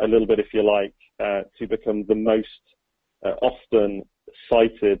leapfrogging a little bit, if you like, to become the most often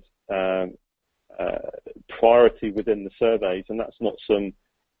cited priority within the surveys, and that's not some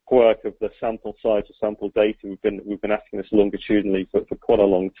quirk of the sample size or sample data. We've been asking this longitudinally for quite a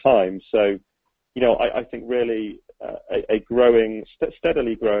long time. So, I think really a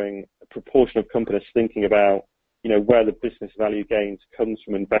steadily growing proportion of companies thinking about, where the business value gains comes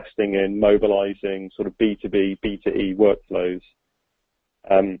from investing in mobilizing sort of B2B, B2E workflows.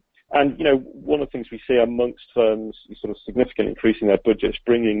 And, one of the things we see amongst firms sort of significantly increasing their budgets,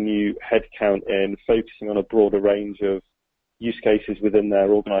 bringing new headcount in, focusing on a broader range of use cases within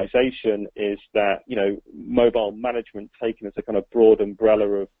their organization, is that, mobile management taken as a kind of broad umbrella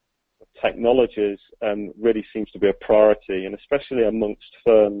of technologies really seems to be a priority, and especially amongst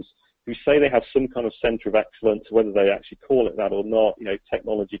firms who say they have some kind of center of excellence, whether they actually call it that or not,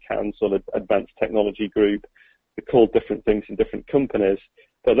 technology council, advanced technology group, they call different things in different companies,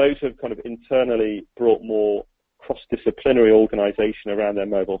 but those who have kind of internally brought more cross-disciplinary organization around their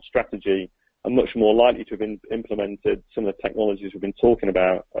mobile strategy are much more likely to have implemented some of the technologies we've been talking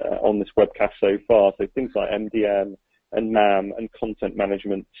about on this webcast so far. So things like MDM and MAM and content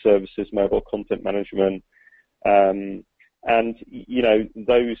management services, mobile content management, and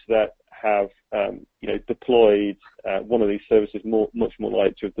those that have deployed one of these services much more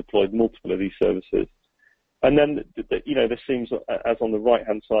likely to have deployed multiple of these services. And then there seems, as on the right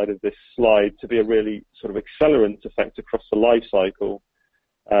hand side of this slide, to be a really sort of accelerant effect across the life cycle.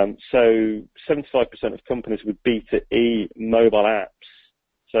 So 75% of companies with B2E mobile apps,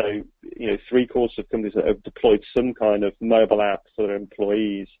 so 3/4 of companies that have deployed some kind of mobile app for their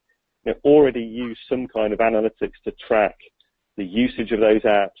employees, already use some kind of analytics to track the usage of those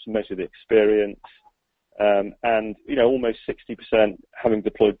apps, measure the experience, and almost 60% having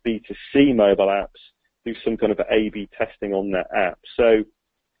deployed B2C mobile apps do some kind of A/B testing on that app. So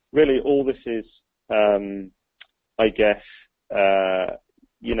really, all this is, I guess,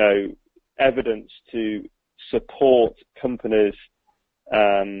 evidence to support companies,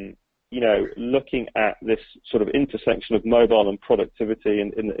 looking at this sort of intersection of mobile and productivity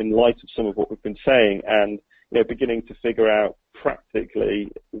in light of some of what we've been saying, and beginning to figure out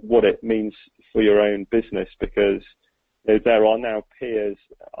practically what it means for your own business, because there are now peers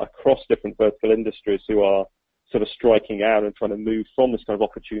across different vertical industries who are sort of striking out and trying to move from this kind of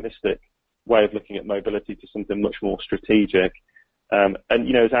opportunistic way of looking at mobility to something much more strategic. And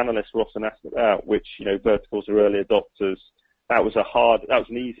as analysts were often asked about which verticals are early adopters, that was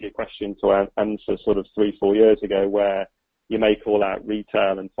an easier question to answer sort of 3-4 years ago, where you may call out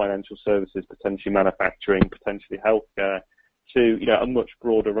retail and financial services, potentially manufacturing, potentially healthcare, to a much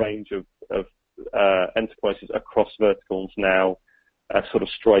broader range of enterprises across verticals now, sort of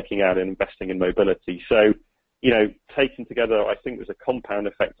striking out and investing in mobility. So, taken together, I think there's a compound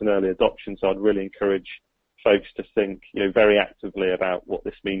effect in early adoption. So I'd really encourage folks to think, very actively about what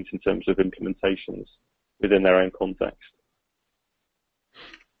this means in terms of implementations within their own context.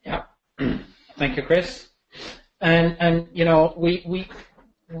 Yeah, thank you, Chris. And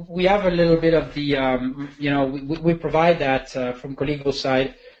we have a little bit of the we provide that from Colligo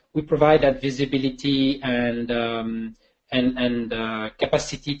side. We provide that visibility and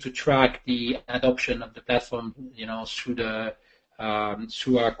capacity to track the adoption of the platform,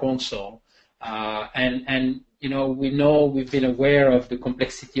 through our console. We've been aware of the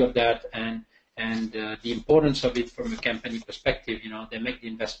complexity of that and the importance of it from a company perspective. They make the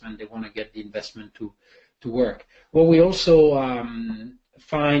investment, they want to get the investment to work. What we also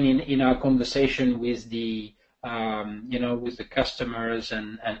find in our conversation with the with the customers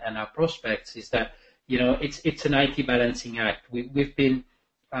and our prospects is that, it's an IT balancing act. We've been,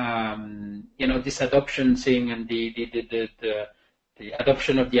 this adoption thing and the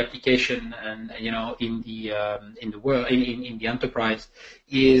adoption of the application and, in the world, in the enterprise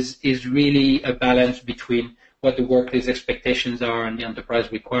is really a balance between what the workplace expectations are and the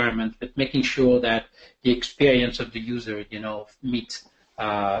enterprise requirements, but making sure that the experience of the user, meet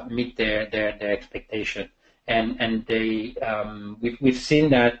their expectation. And we've seen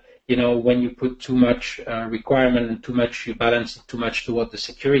that, when you put too much requirement and you balance it too much toward the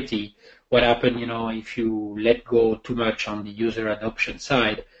security, what happens, if you let go too much on the user adoption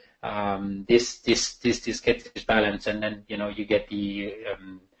side, this gets disbalanced, and then, you get the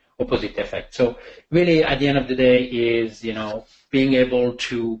opposite effect. So really, at the end of the day, is being able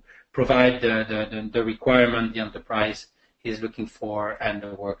to provide the requirement the enterprise is looking for and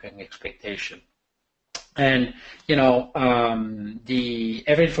the working expectation. And the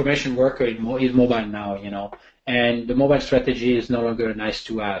every information worker is mobile now, and the mobile strategy is no longer nice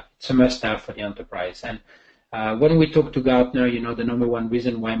to have; it's a must-have for the enterprise. And when we talk to Gartner, the number one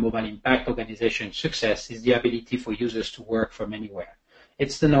reason why mobile impact organization success is the ability for users to work from anywhere.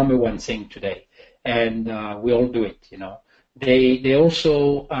 It's the number one thing today, and we all do it. They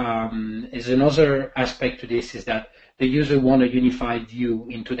also is another aspect to this is that the user want a unified view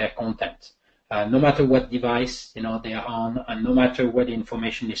into their content, no matter what device they are on, and no matter where the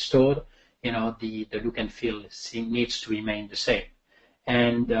information is stored. The look and feel needs to remain the same.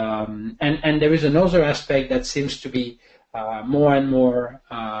 And there is another aspect that seems to be more and more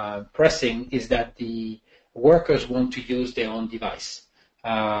pressing is that the workers want to use their own device.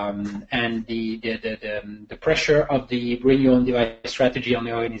 And the pressure of the bring your own device strategy on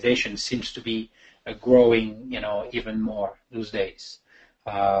the organization seems to be growing, even more these days.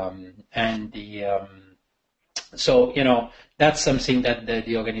 So that's something that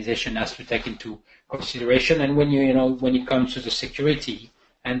the organization has to take into consideration. And when when it comes to the security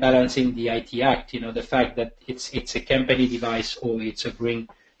and balancing the IT Act, the fact that it's a company device or it's a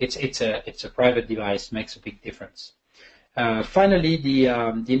private device makes a big difference. Finally, the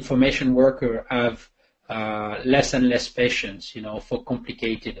information worker have less and less patience, for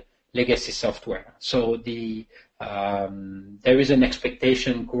complicated legacy software. So there is an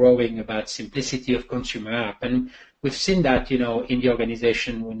expectation growing about simplicity of consumer app, and we've seen that, in the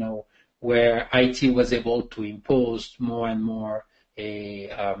organization, where IT was able to impose more and more a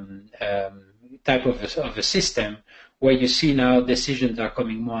type of a system, where you see now decisions are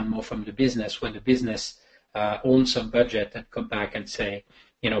coming more and more from the business, when the business owns some budget and come back and say,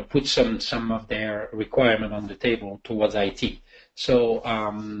 put some of their requirement on the table towards IT. So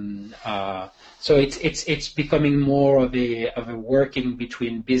it's becoming more of a working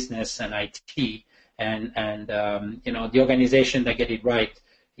between business and IT, and the organization that get it right,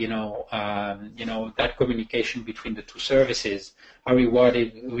 that communication between the two services are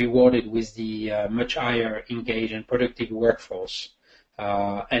rewarded with the much higher engaged and productive workforce,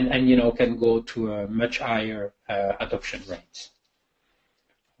 and can go to a much higher adoption rate.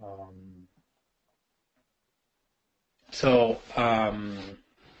 In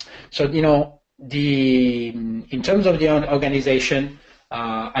terms of the organization,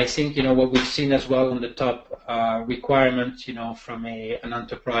 I think what we've seen as well on the top requirement, from an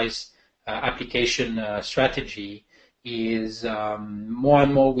enterprise application strategy is more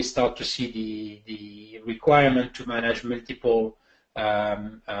and more we start to see the requirement to manage multiple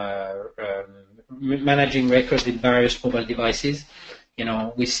managing records in various mobile devices.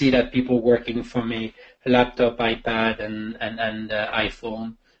 We see that people working from a laptop, iPad, and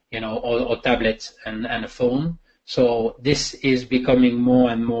iPhone, or tablet and a phone. So this is becoming more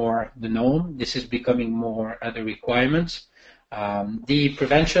and more the norm. This is becoming more the requirements. The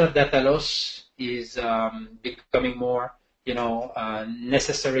prevention of data loss is becoming more,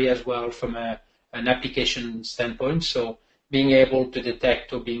 necessary as well from an application standpoint. So being able to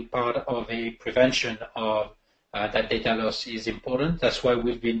detect or being part of a prevention of that data loss is important. That's why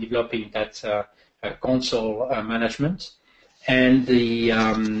we've been developing that console management, and the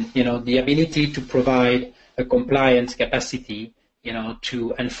the ability to provide a compliance capacity,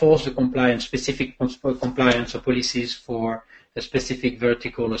 to enforce the compliance, specific compliance or policies for a specific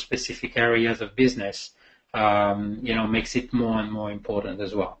vertical or specific areas of business, makes it more and more important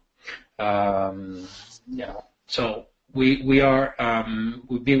as well. So we've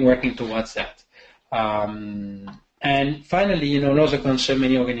been working towards that. And finally, another concern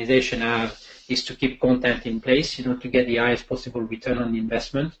many organizations have is to keep content in place, to get the highest possible return on the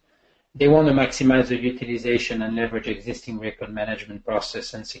investment. they want to maximize the utilization and leverage existing record management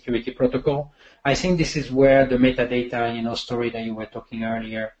process and security protocol. I think this is where the metadata, story that you were talking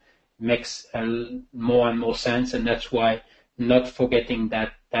earlier makes more and more sense, and that's why not forgetting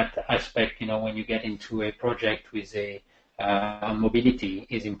that aspect, when you get into a project with on mobility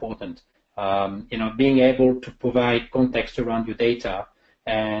is important. Being able to provide context around your data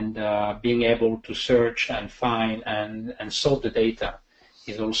and being able to search and find and sort the data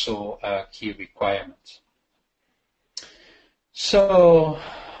is also a key requirement. So,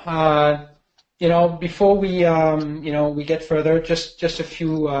 before we, we get further, just a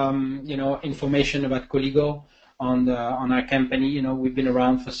few, information about Colligo on our company. We've been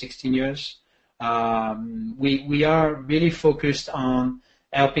around for 16 years. We are really focused on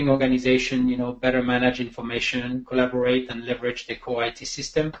helping organizations, better manage information, collaborate, and leverage the core IT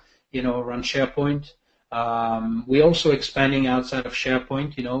system, around SharePoint. We're also expanding outside of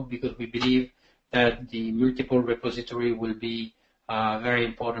SharePoint, because we believe that the multiple repository will be a very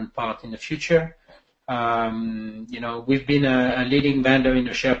important part in the future. We've been a leading vendor in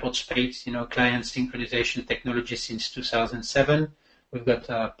the SharePoint space, client synchronization technology since 2007. We've got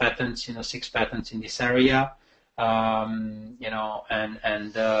patents, 6 patents in this area. And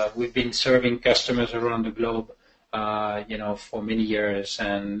we've been serving customers around the globe, for many years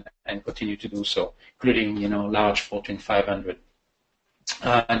and continue to do so, including, large Fortune 500.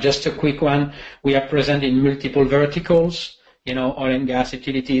 Just a quick one. We are present in multiple verticals, oil and gas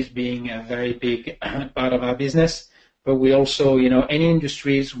utilities being a very big part of our business, but we also, any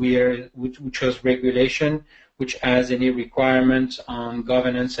industries which has regulation, which has any requirements on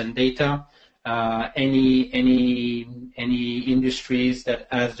governance and data, any industries that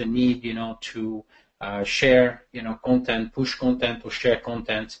has the need, to share, content, push content or share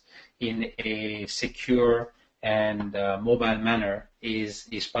content in a secure and mobile manner is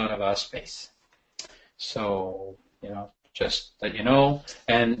part of our space. So, just that you know,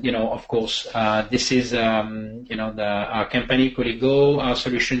 and of course, this is our company Colligo. Our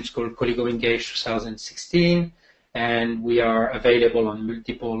solution is called Colligo Engage 2016, and we are available on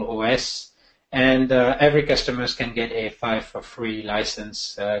multiple OS. And every customer can get a 5 for free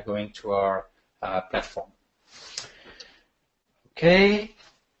license going to our platform. Okay,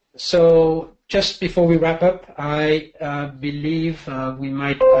 so just before we wrap up, I believe we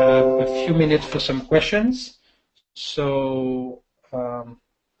might have a few minutes for some questions. So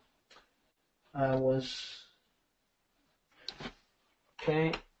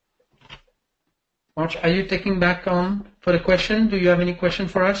okay. March, are you taking back on for the question? Do you have any question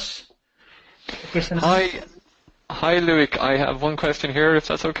for us? Hi, Loic. I have one question here, if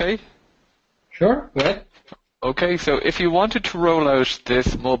that's okay. Sure, go ahead. Okay, so if you wanted to roll out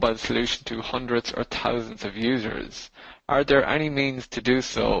this mobile solution to hundreds or thousands of users, are there any means to do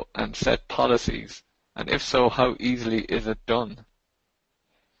so and set policies? And if so, how easily is it done?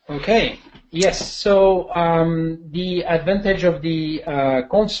 Okay, yes. So the advantage of the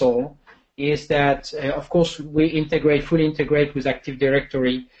console is that, of course, we fully integrate with Active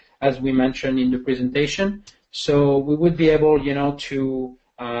Directory, as we mentioned in the presentation. So we would be able, to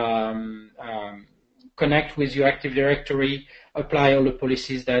connect with your Active Directory, apply all the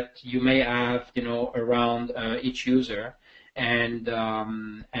policies that you may have, around each user, and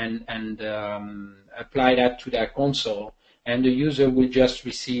apply that to their console. And the user will just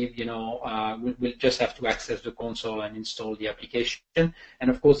receive, will just have to access the console and install the application. And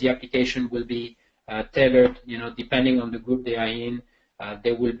of course, the application will be tailored, depending on the group they are in.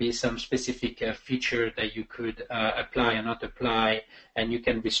 There will be some specific feature that you could apply or not apply, and you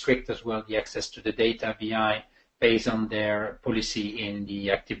can restrict as well the access to the data based on their policy in the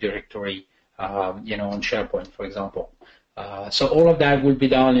Active Directory, on SharePoint, for example. So all of that will be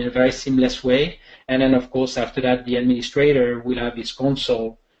done in a very seamless way. And then, of course, after that, the administrator will have his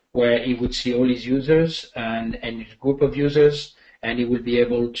console where he would see all his users and his group of users, and he will be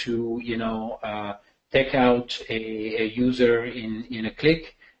able to, take out a user in a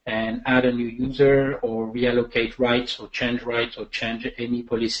click and add a new user or reallocate rights or change any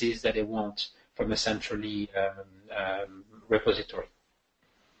policies that they want from a centrally repository.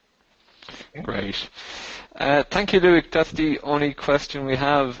 Great. Thank you, Loic. That's the only question we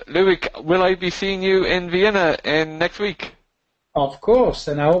have. Loic, will I be seeing you in Vienna next week? Of course,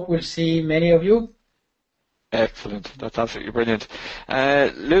 and I hope we'll see many of you. Excellent. That's absolutely brilliant.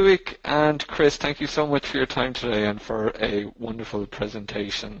 Loic and Chris, thank you so much for your time today and for a wonderful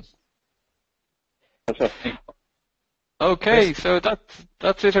presentation. Okay, so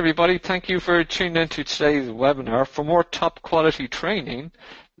that's it, everybody. Thank you for tuning in to today's webinar. For more top quality training,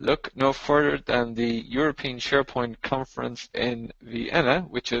 look no further than the European SharePoint Conference in Vienna,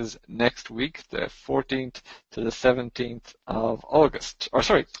 which is next week, the 14th to the 17th of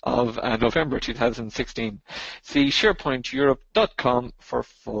November 2016. See SharePointEurope.com for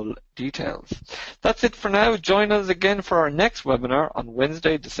full details. That's it for now. Join us again for our next webinar on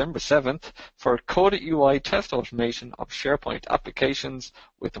Wednesday, December 7th for Code.UI test automation of SharePoint applications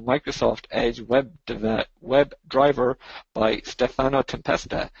with the Microsoft Edge web driver by Stefano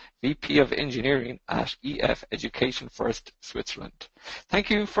Tempesta, VP of Engineering at EF Education First, Switzerland. Thank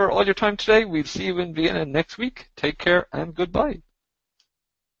you for all your time today. We'll see you in Vienna next week. Take care and goodbye.